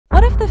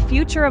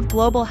future of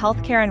global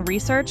healthcare and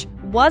research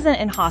wasn't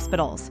in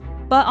hospitals,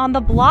 but on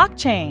the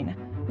blockchain?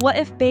 What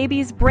if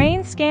babies'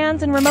 brain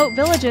scans in remote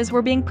villages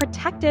were being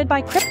protected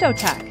by crypto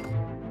tech?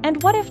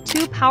 And what if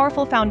two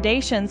powerful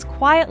foundations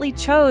quietly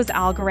chose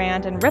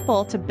Algorand and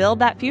Ripple to build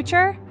that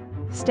future?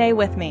 Stay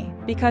with me,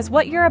 because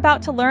what you're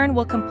about to learn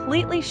will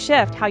completely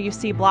shift how you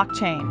see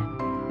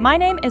blockchain. My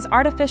name is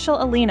Artificial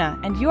Alina,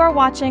 and you are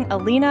watching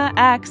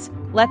AlinaX.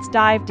 Let's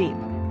dive deep.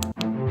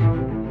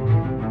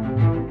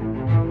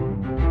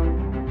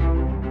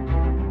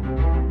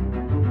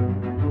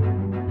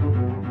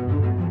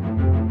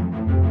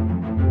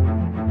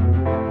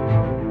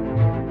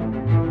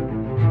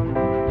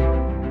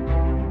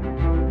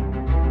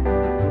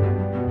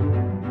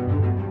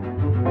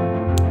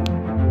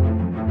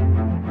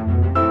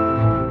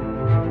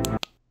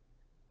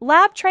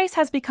 LabTrace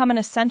has become an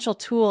essential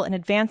tool in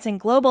advancing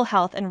global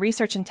health and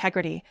research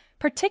integrity,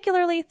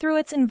 particularly through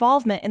its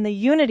involvement in the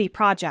Unity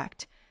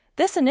project.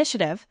 This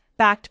initiative,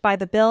 backed by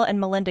the Bill and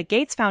Melinda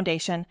Gates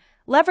Foundation,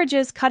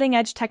 leverages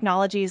cutting-edge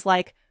technologies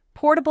like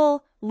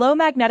portable,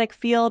 low-magnetic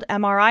field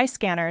MRI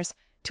scanners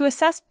to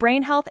assess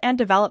brain health and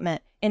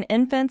development in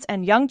infants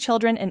and young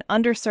children in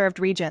underserved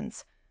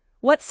regions.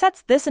 What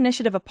sets this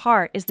initiative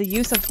apart is the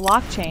use of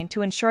blockchain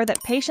to ensure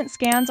that patient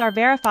scans are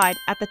verified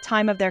at the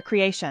time of their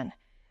creation.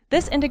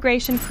 This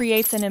integration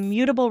creates an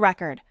immutable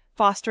record,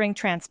 fostering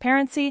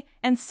transparency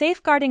and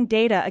safeguarding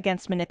data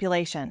against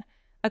manipulation,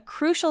 a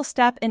crucial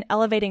step in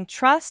elevating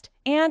trust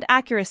and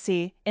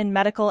accuracy in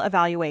medical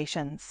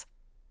evaluations.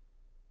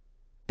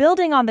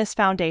 Building on this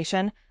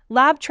foundation,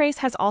 LabTrace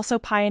has also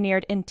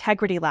pioneered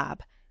Integrity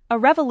Lab, a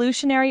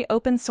revolutionary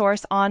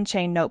open-source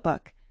on-chain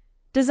notebook.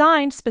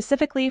 Designed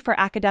specifically for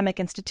academic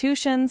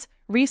institutions,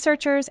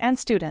 researchers, and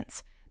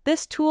students,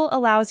 this tool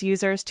allows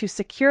users to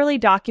securely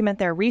document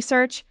their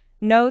research,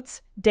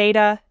 notes,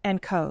 data,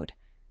 and code.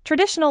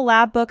 Traditional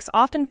lab books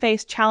often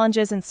face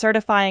challenges in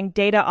certifying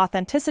data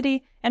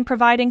authenticity and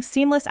providing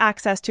seamless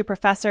access to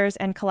professors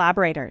and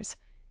collaborators.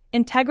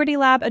 Integrity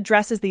Lab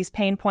addresses these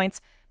pain points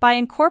by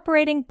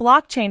incorporating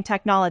blockchain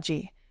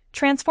technology,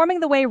 transforming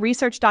the way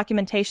research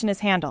documentation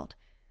is handled.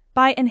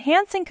 By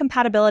enhancing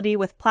compatibility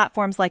with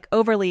platforms like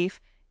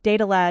Overleaf,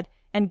 DataLed,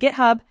 and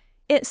GitHub,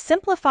 it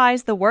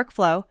simplifies the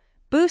workflow,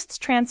 boosts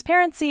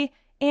transparency,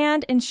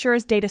 and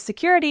ensures data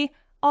security,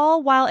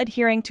 all while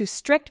adhering to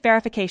strict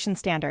verification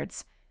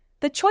standards.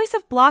 The choice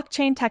of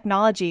blockchain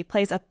technology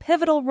plays a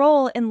pivotal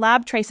role in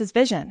LabTrace's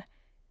vision.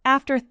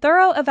 After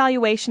thorough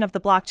evaluation of the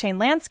blockchain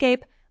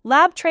landscape,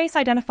 LabTrace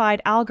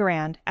identified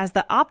Algorand as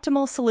the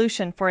optimal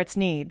solution for its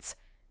needs.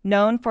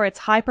 Known for its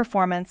high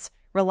performance,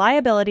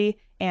 reliability,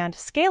 and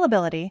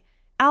scalability,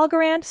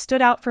 Algorand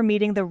stood out for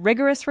meeting the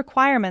rigorous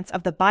requirements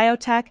of the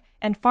biotech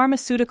and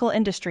pharmaceutical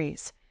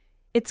industries.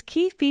 Its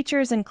key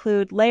features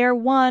include Layer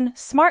 1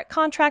 smart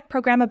contract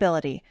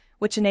programmability,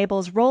 which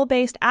enables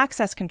role-based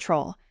access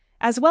control,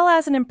 as well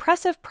as an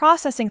impressive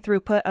processing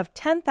throughput of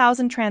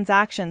 10,000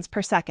 transactions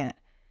per second.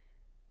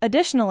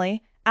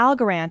 Additionally,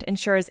 Algorand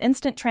ensures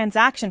instant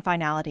transaction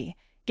finality,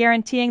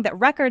 guaranteeing that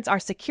records are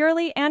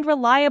securely and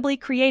reliably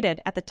created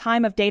at the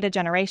time of data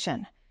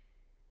generation.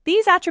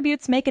 These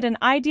attributes make it an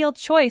ideal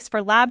choice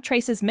for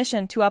LabTrace's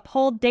mission to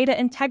uphold data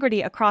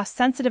integrity across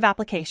sensitive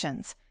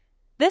applications.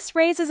 This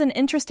raises an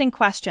interesting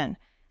question.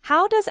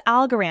 How does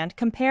Algorand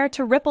compare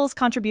to Ripple's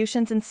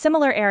contributions in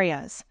similar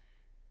areas?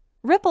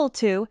 Ripple,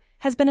 too,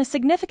 has been a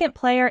significant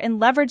player in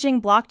leveraging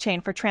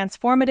blockchain for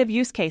transformative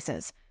use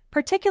cases,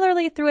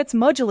 particularly through its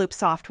Mojaloop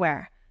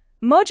software.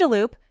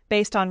 Mojaloop,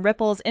 based on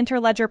Ripple's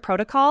Interledger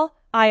Protocol,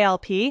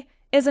 ILP,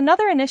 is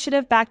another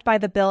initiative backed by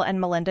the Bill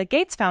and Melinda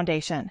Gates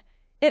Foundation.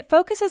 It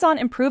focuses on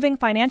improving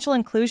financial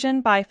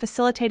inclusion by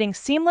facilitating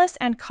seamless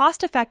and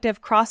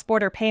cost-effective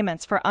cross-border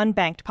payments for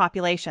unbanked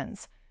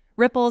populations.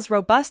 Ripple's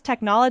robust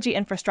technology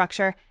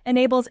infrastructure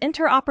enables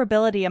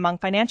interoperability among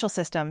financial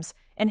systems,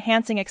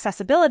 enhancing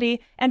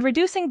accessibility and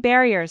reducing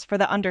barriers for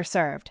the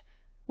underserved.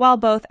 While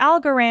both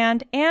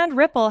Algorand and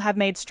Ripple have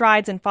made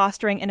strides in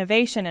fostering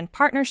innovation in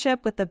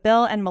partnership with the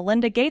Bill and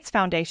Melinda Gates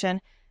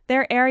Foundation,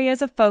 their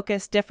areas of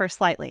focus differ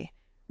slightly.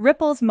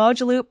 Ripple's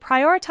Mojaloop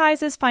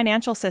prioritizes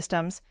financial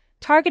systems,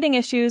 targeting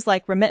issues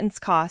like remittance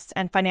costs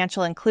and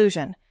financial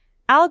inclusion.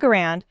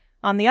 Algorand,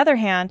 on the other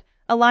hand,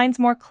 aligns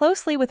more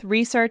closely with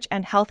research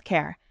and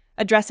healthcare,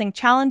 addressing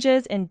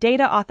challenges in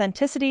data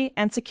authenticity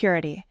and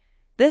security.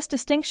 This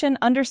distinction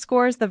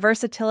underscores the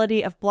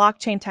versatility of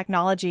blockchain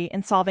technology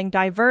in solving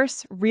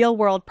diverse,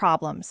 real-world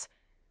problems.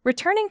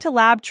 Returning to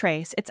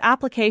LabTrace, its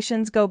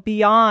applications go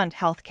beyond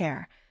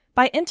healthcare.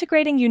 By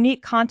integrating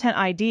unique content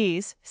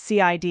IDs,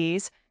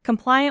 CIDs,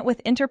 compliant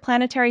with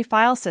Interplanetary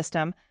File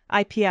System,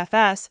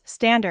 IPFS,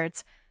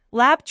 standards,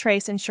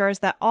 LabTrace ensures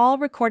that all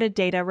recorded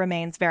data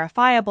remains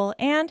verifiable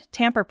and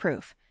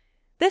tamper-proof.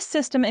 This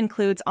system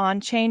includes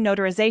on-chain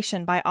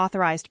notarization by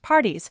authorized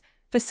parties,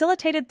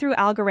 facilitated through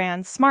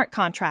Algorand's smart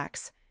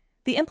contracts.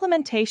 The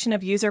implementation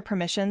of user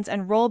permissions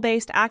and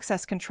role-based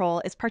access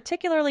control is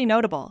particularly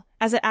notable,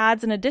 as it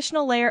adds an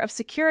additional layer of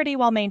security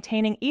while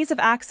maintaining ease of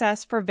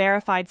access for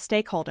verified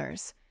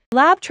stakeholders.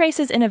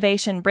 𝗬𝗡𝗧's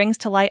innovation brings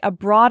to light a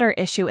broader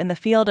issue in the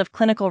field of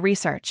clinical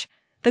research: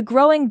 the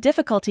growing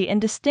difficulty in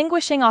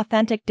distinguishing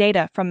authentic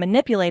data from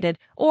manipulated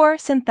or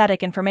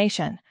synthetic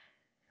information.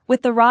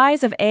 With the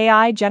rise of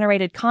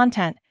AI-generated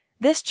content,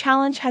 this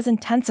challenge has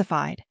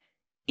intensified.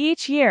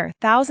 Each year,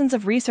 thousands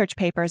of research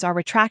papers are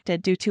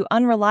retracted due to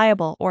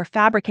unreliable or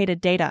fabricated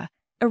data,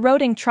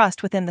 eroding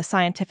trust within the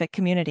scientific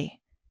community.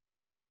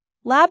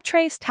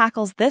 𝗬𝗡𝗧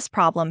tackles this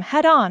problem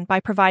head-on by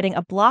providing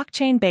a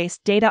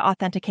blockchain-based data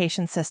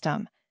authentication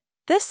system.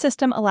 This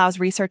system allows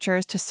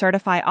researchers to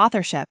certify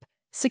authorship,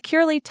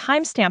 securely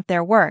timestamp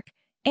their work,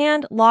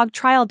 and log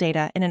trial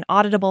data in an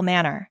auditable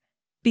manner.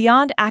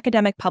 Beyond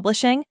academic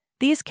publishing,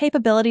 these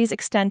capabilities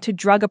extend to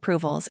drug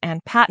approvals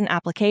and patent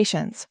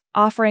applications,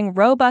 offering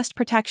robust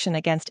protection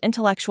against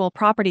intellectual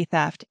property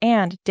theft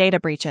and data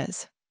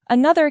breaches.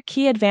 Another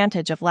key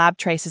advantage of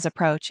𝗬𝗡𝗧's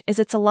approach is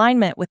its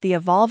alignment with the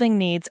evolving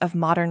needs of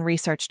modern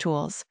research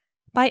tools.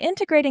 By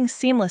integrating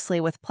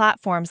seamlessly with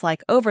platforms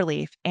like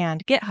Overleaf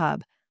and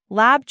GitHub,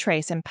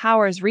 𝗬𝗡𝗧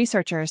empowers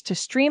researchers to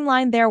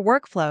streamline their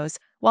workflows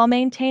while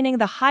maintaining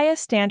the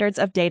highest standards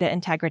of data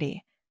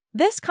integrity.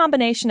 This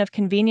combination of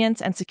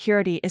convenience and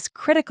security is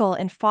critical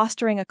in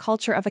fostering a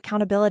culture of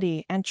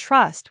accountability and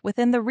trust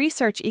within the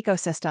research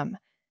ecosystem.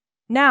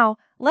 Now,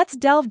 let's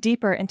delve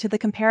deeper into the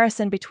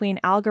comparison between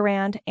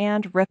Algorand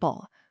and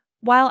Ripple.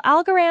 While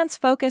Algorand's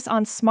focus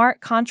on smart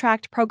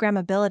contract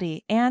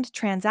programmability and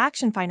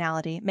transaction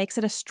finality makes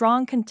it a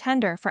strong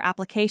contender for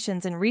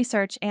applications in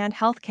research and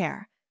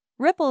healthcare,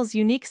 Ripple's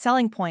unique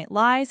selling point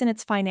lies in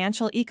its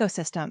financial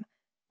ecosystem.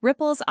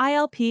 Ripple's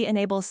ILP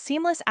enables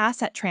seamless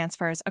asset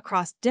transfers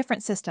across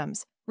different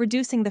systems,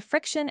 reducing the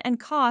friction and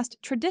cost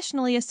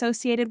traditionally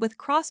associated with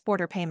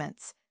cross-border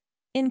payments.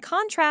 In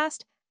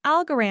contrast,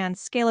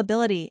 Algorand's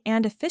scalability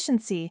and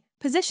efficiency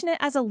position it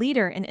as a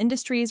leader in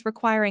industries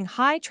requiring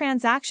high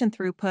transaction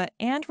throughput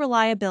and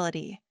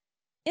reliability.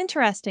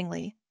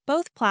 Interestingly,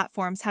 both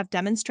platforms have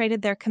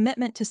demonstrated their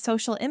commitment to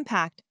social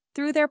impact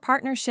through their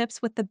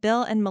partnerships with the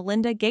Bill and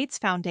Melinda Gates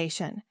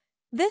Foundation.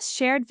 This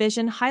shared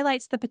vision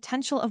highlights the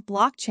potential of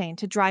blockchain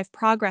to drive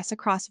progress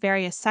across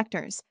various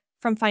sectors,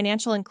 from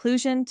financial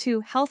inclusion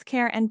to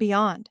healthcare and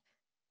beyond.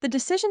 The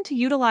decision to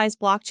utilize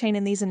blockchain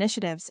in these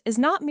initiatives is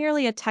not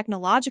merely a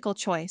technological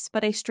choice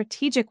but a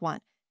strategic one,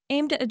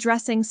 aimed at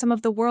addressing some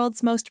of the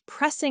world's most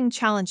pressing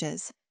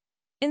challenges.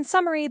 In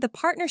summary, the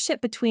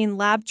partnership between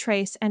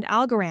𝗬𝗡𝗧 and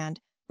Algorand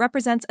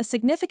represents a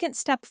significant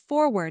step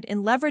forward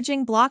in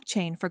leveraging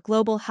blockchain for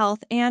global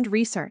health and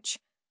research.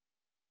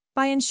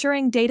 By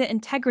ensuring data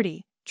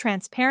integrity,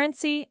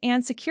 transparency,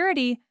 and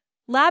security,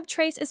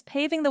 𝗬𝗡𝗧 is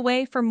paving the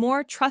way for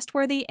more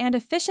trustworthy and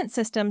efficient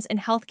systems in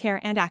healthcare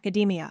and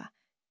academia.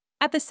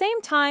 At the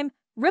same time,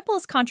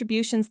 Ripple's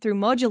contributions through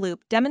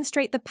Moduloop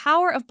demonstrate the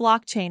power of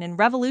blockchain in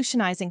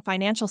revolutionizing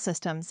financial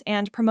systems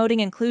and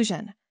promoting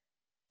inclusion.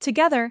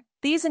 Together,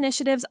 these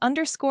initiatives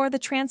underscore the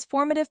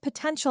transformative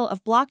potential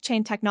of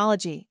blockchain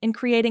technology in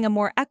creating a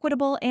more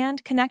equitable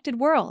and connected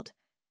world.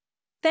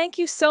 Thank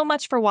you so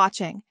much for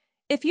watching.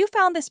 If you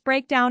found this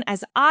breakdown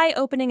as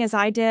eye-opening as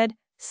I did,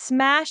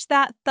 smash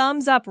that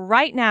thumbs up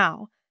right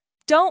now.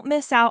 Don't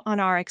miss out on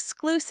our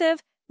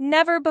exclusive,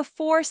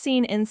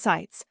 never-before-seen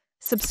insights.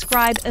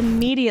 Subscribe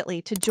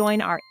immediately to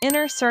join our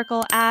inner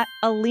circle at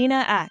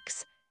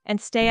AlinaX and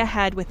stay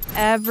ahead with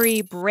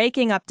every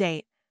breaking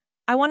update.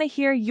 I want to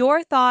hear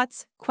your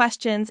thoughts,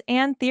 questions,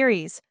 and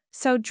theories,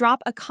 so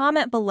drop a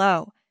comment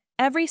below.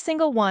 Every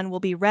single one will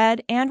be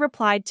read and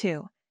replied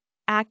to.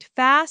 Act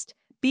fast,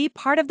 be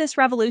part of this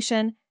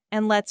revolution,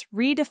 and let's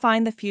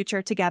redefine the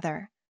future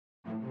together.